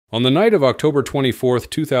On the night of October 24,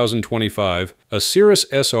 2025, a Cirrus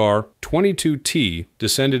SR22T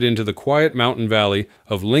descended into the quiet mountain valley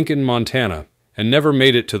of Lincoln, Montana, and never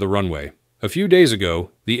made it to the runway. A few days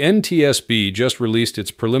ago, the NTSB just released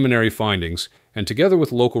its preliminary findings, and together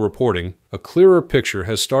with local reporting, a clearer picture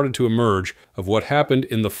has started to emerge of what happened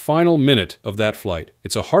in the final minute of that flight.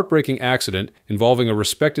 It's a heartbreaking accident involving a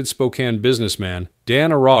respected Spokane businessman, Dan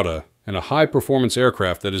Arrotta, and a high-performance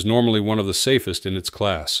aircraft that is normally one of the safest in its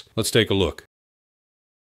class. Let's take a look.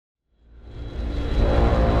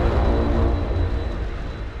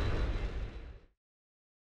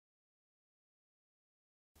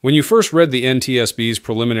 When you first read the NTSB's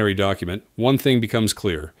preliminary document, one thing becomes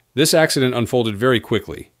clear. This accident unfolded very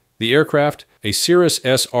quickly. The aircraft, a Cirrus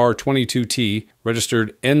SR22T,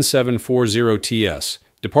 registered N740TS,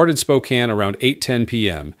 departed Spokane around 8:10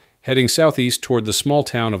 p.m., heading southeast toward the small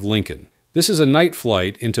town of Lincoln. This is a night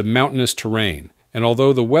flight into mountainous terrain, and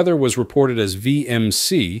although the weather was reported as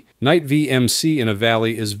VMC, night VMC in a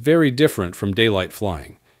valley is very different from daylight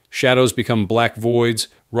flying. Shadows become black voids,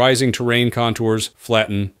 rising terrain contours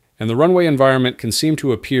flatten, and the runway environment can seem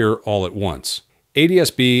to appear all at once.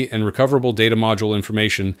 ADSB and recoverable data module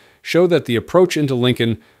information show that the approach into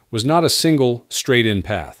Lincoln was not a single, straight-in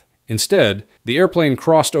path. Instead, the airplane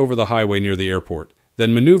crossed over the highway near the airport,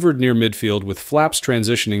 then maneuvered near midfield with flaps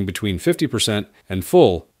transitioning between 50% and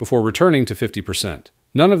full before returning to 50%.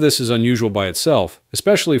 None of this is unusual by itself,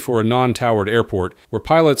 especially for a non-towered airport where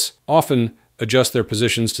pilots often adjust their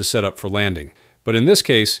positions to set up for landing. But in this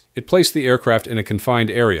case, it placed the aircraft in a confined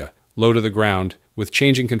area, low to the ground, with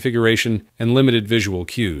changing configuration and limited visual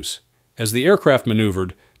cues. As the aircraft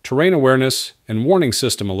maneuvered, terrain awareness and warning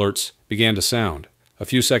system alerts began to sound. A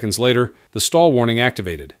few seconds later, the stall warning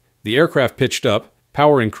activated. The aircraft pitched up,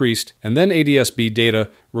 power increased, and then ADSB data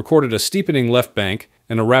recorded a steepening left bank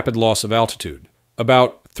and a rapid loss of altitude.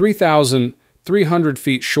 About 3,300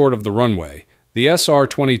 feet short of the runway, the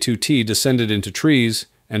SR-22T descended into trees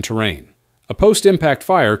and terrain. A post-impact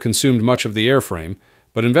fire consumed much of the airframe,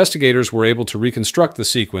 but investigators were able to reconstruct the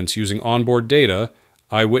sequence using onboard data,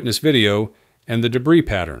 eyewitness video, and the debris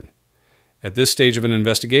pattern. At this stage of an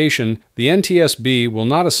investigation, the NTSB will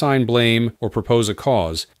not assign blame or propose a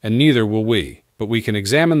cause, and neither will we. But we can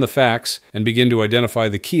examine the facts and begin to identify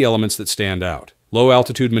the key elements that stand out.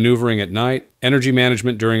 Low-altitude maneuvering at night, energy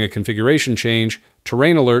management during a configuration change,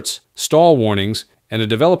 terrain alerts, stall warnings, and a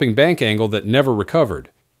developing bank angle that never recovered.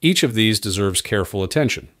 Each of these deserves careful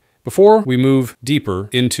attention. Before we move deeper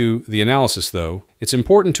into the analysis, though, it's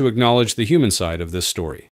important to acknowledge the human side of this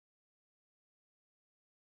story.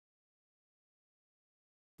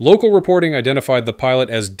 Local reporting identified the pilot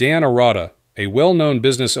as Dan Arrotta, a well-known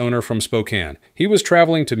business owner from Spokane. He was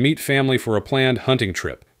traveling to meet family for a planned hunting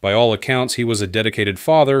trip. By all accounts, he was a dedicated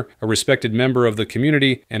father, a respected member of the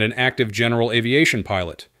community, and an active general aviation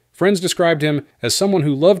pilot. Friends described him as someone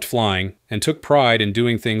who loved flying and took pride in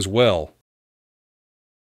doing things well.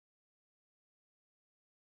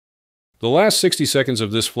 The last 60 seconds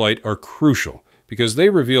of this flight are crucial because they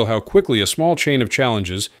reveal how quickly a small chain of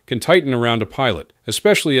challenges can tighten around a pilot,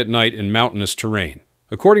 especially at night in mountainous terrain.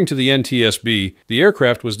 According to the NTSB, the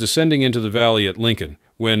aircraft was descending into the valley at Lincoln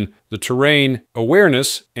when the Terrain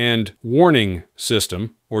Awareness and Warning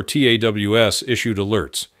System, or TAWS, issued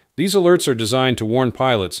alerts. These alerts are designed to warn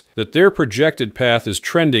pilots that their projected path is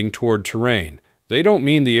trending toward terrain. They don't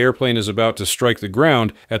mean the airplane is about to strike the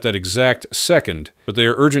ground at that exact second, but they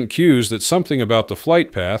are urgent cues that something about the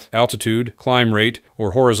flight path, altitude, climb rate,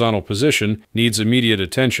 or horizontal position needs immediate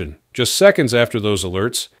attention. Just seconds after those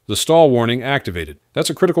alerts, the stall warning activated. That's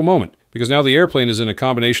a critical moment, because now the airplane is in a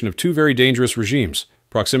combination of two very dangerous regimes,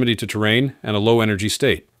 proximity to terrain and a low-energy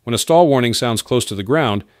state. When a stall warning sounds close to the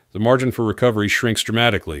ground, the margin for recovery shrinks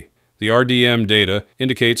dramatically. The RDM data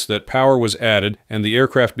indicates that power was added and the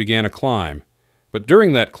aircraft began a climb. But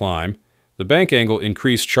during that climb, the bank angle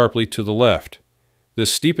increased sharply to the left.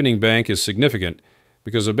 This steepening bank is significant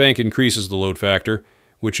because a bank increases the load factor,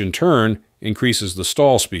 which in turn increases the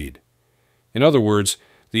stall speed. In other words,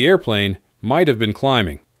 the airplane might have been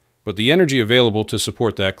climbing, but the energy available to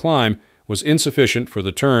support that climb was insufficient for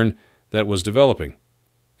the turn that was developing.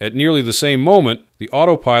 At nearly the same moment, the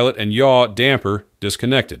autopilot and yaw damper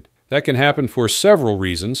disconnected. That can happen for several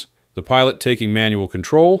reasons: the pilot taking manual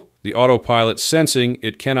control, the autopilot sensing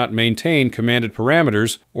it cannot maintain commanded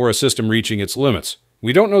parameters, or a system reaching its limits.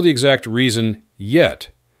 We don't know the exact reason yet,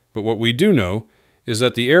 but what we do know is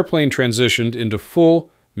that the airplane transitioned into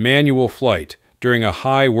full manual flight during a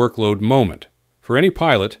high workload moment. For any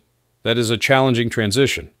pilot, that is a challenging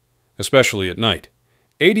transition, especially at night.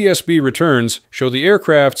 ADS-B returns show the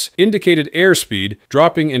aircraft's indicated airspeed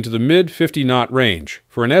dropping into the mid-50-knot range.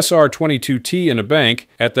 For an SR22T in a bank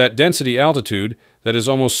at that density altitude, that is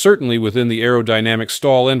almost certainly within the aerodynamic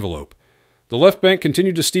stall envelope. The left bank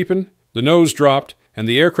continued to steepen, the nose dropped, and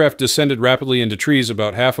the aircraft descended rapidly into trees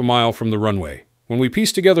about half a mile from the runway. When we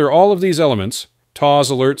piece together all of these elements,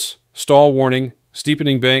 TAWS alerts, stall warning,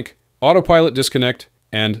 steepening bank, autopilot disconnect,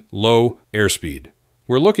 and low airspeed,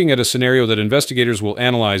 we're looking at a scenario that investigators will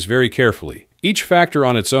analyze very carefully. Each factor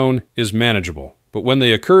on its own is manageable, but when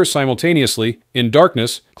they occur simultaneously, in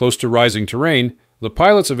darkness, close to rising terrain, the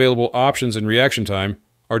pilot's available options and reaction time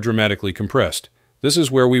are dramatically compressed. This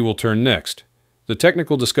is where we will turn next. The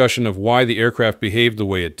technical discussion of why the aircraft behaved the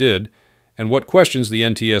way it did, and what questions the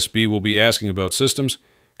NTSB will be asking about systems,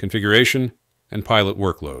 configuration, and pilot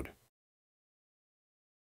workload.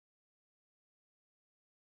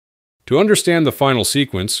 To understand the final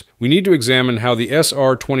sequence, we need to examine how the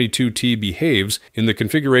SR22T behaves in the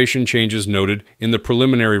configuration changes noted in the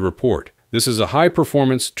preliminary report. This is a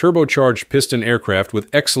high-performance, turbocharged piston aircraft with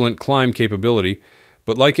excellent climb capability,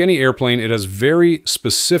 but like any airplane, it has very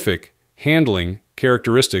specific handling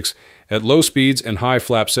characteristics at low speeds and high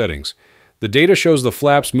flap settings. The data shows the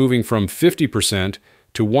flaps moving from 50%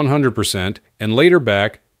 to 100% and later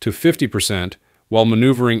back to 50% while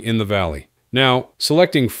maneuvering in the valley. Now,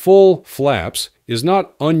 selecting full flaps is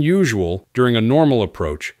not unusual during a normal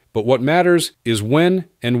approach, but what matters is when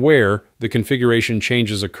and where the configuration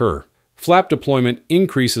changes occur. Flap deployment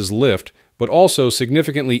increases lift, but also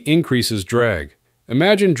significantly increases drag.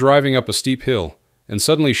 Imagine driving up a steep hill and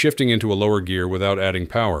suddenly shifting into a lower gear without adding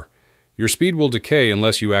power. Your speed will decay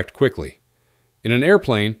unless you act quickly. In an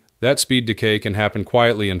airplane, that speed decay can happen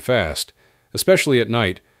quietly and fast, especially at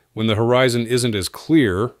night when the horizon isn't as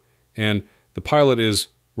clear and the pilot is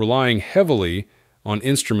relying heavily on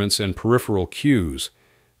instruments and peripheral cues.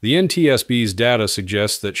 The NTSB's data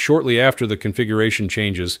suggests that shortly after the configuration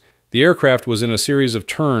changes, the aircraft was in a series of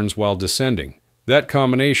turns while descending. That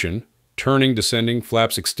combination, turning, descending,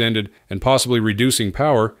 flaps extended, and possibly reducing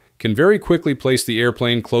power, can very quickly place the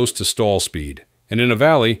airplane close to stall speed. And in a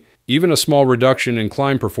valley, even a small reduction in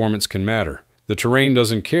climb performance can matter. The terrain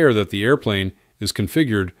doesn't care that the airplane is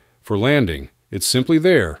configured for landing. It's simply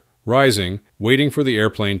there, rising, waiting for the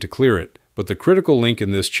airplane to clear it. But the critical link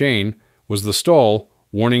in this chain was the stall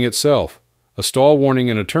warning itself. A stall warning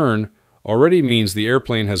in a turn already means the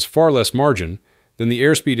airplane has far less margin than the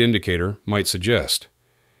airspeed indicator might suggest.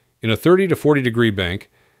 In a 30 to 40 degree bank,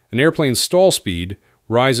 an airplane's stall speed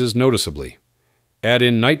rises noticeably. Add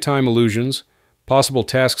in nighttime illusions, possible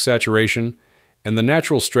task saturation, and the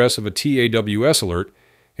natural stress of a TAWS alert,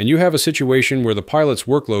 and you have a situation where the pilot's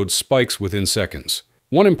workload spikes within seconds.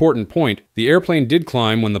 One important point, the airplane did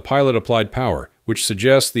climb when the pilot applied power, which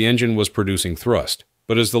suggests the engine was producing thrust.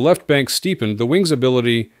 But as the left bank steepened, the wing's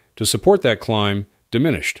ability to support that climb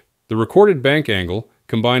diminished. The recorded bank angle,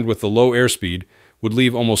 combined with the low airspeed, would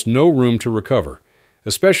leave almost no room to recover,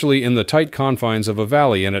 especially in the tight confines of a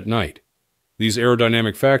valley and at night. These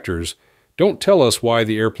aerodynamic factors don't tell us why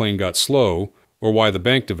the airplane got slow or why the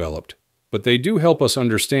bank developed, but they do help us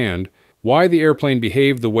understand why the airplane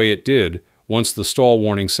behaved the way it did once the stall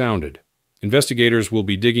warning sounded. Investigators will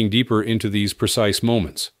be digging deeper into these precise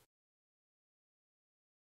moments.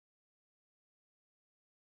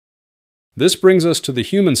 This brings us to the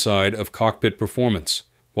human side of cockpit performance.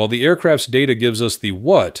 While the aircraft's data gives us the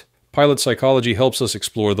what, pilot psychology helps us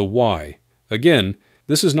explore the why. Again,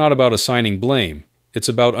 this is not about assigning blame. It's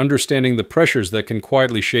about understanding the pressures that can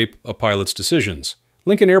quietly shape a pilot's decisions.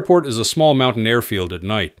 Lincoln Airport is a small mountain airfield at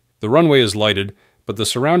night. The runway is lighted, but the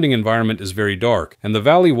surrounding environment is very dark, and the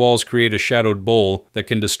valley walls create a shadowed bowl that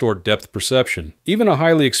can distort depth perception. Even a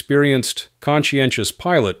highly experienced, conscientious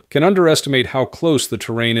pilot can underestimate how close the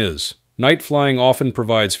terrain is. Night flying often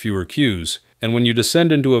provides fewer cues, and when you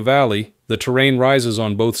descend into a valley, the terrain rises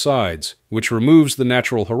on both sides, which removes the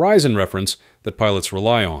natural horizon reference that pilots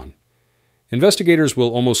rely on. Investigators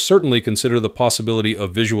will almost certainly consider the possibility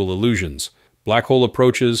of visual illusions. Black hole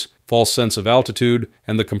approaches, false sense of altitude,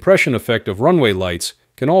 and the compression effect of runway lights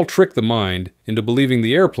can all trick the mind into believing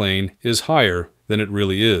the airplane is higher than it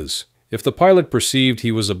really is. If the pilot perceived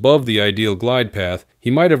he was above the ideal glide path,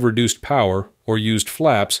 he might have reduced power or used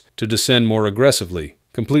flaps to descend more aggressively,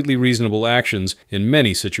 completely reasonable actions in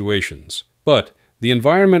many situations. But the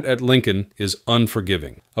environment at Lincoln is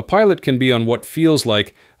unforgiving. A pilot can be on what feels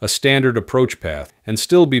like a standard approach path and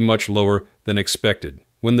still be much lower than expected.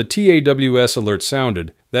 When the TAWS alert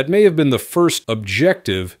sounded, that may have been the first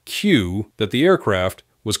objective cue that the aircraft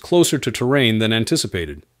was closer to terrain than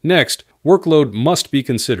anticipated. Next, workload must be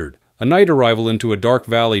considered. A night arrival into a dark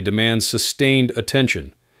valley demands sustained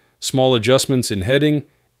attention. Small adjustments in heading,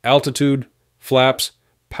 altitude, flaps,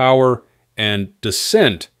 power, and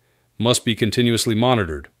descent must be continuously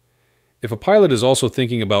monitored. If a pilot is also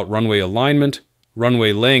thinking about runway alignment,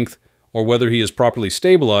 runway length, or whether he is properly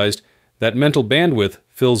stabilized, that mental bandwidth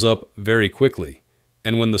fills up very quickly.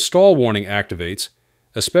 And when the stall warning activates,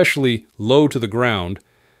 especially low to the ground,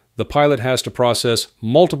 the pilot has to process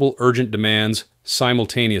multiple urgent demands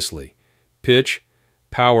simultaneously. Pitch,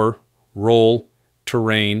 power, roll,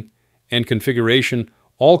 terrain, and configuration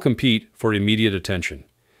all compete for immediate attention.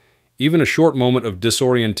 Even a short moment of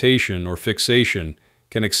disorientation or fixation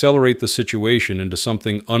can accelerate the situation into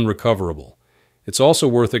something unrecoverable. It's also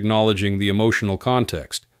worth acknowledging the emotional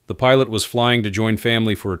context. The pilot was flying to join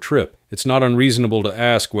family for a trip. It's not unreasonable to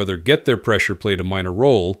ask whether get there pressure played a minor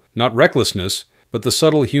role, not recklessness, but the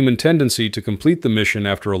subtle human tendency to complete the mission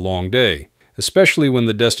after a long day, especially when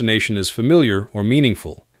the destination is familiar or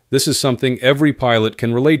meaningful. This is something every pilot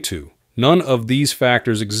can relate to. None of these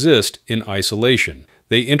factors exist in isolation.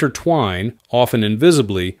 They intertwine, often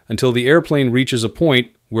invisibly, until the airplane reaches a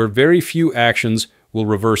point where very few actions will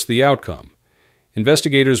reverse the outcome.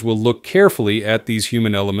 Investigators will look carefully at these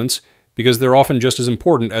human elements because they're often just as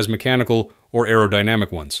important as mechanical or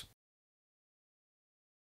aerodynamic ones.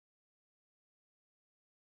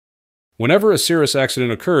 Whenever a Cirrus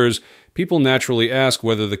accident occurs, people naturally ask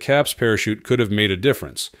whether the CAPS parachute could have made a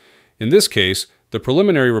difference. In this case, the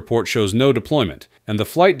preliminary report shows no deployment, and the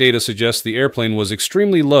flight data suggests the airplane was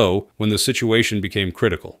extremely low when the situation became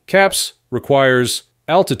critical. CAPS requires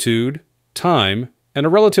altitude, time, and a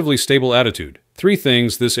relatively stable attitude. Three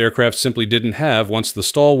things this aircraft simply didn't have once the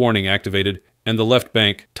stall warning activated and the left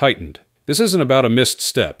bank tightened. This isn't about a missed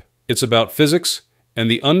step. It's about physics and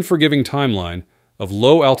the unforgiving timeline of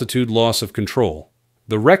low-altitude loss of control.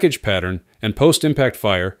 The wreckage pattern and post-impact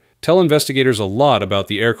fire tell investigators a lot about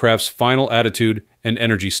the aircraft's final attitude and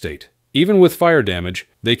energy state. Even with fire damage,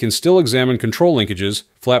 they can still examine control linkages,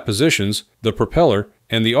 flap positions, the propeller,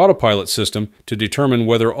 and the autopilot system to determine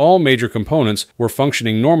whether all major components were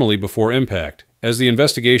functioning normally before impact. As the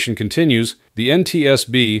investigation continues, the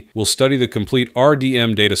NTSB will study the complete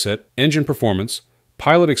RDM dataset, engine performance,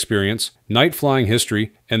 pilot experience, night flying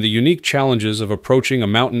history, and the unique challenges of approaching a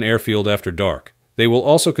mountain airfield after dark. They will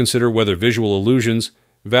also consider whether visual illusions,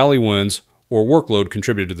 valley winds, or workload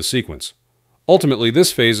contributed to the sequence. Ultimately,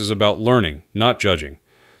 this phase is about learning, not judging,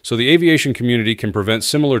 so the aviation community can prevent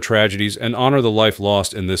similar tragedies and honor the life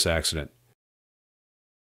lost in this accident.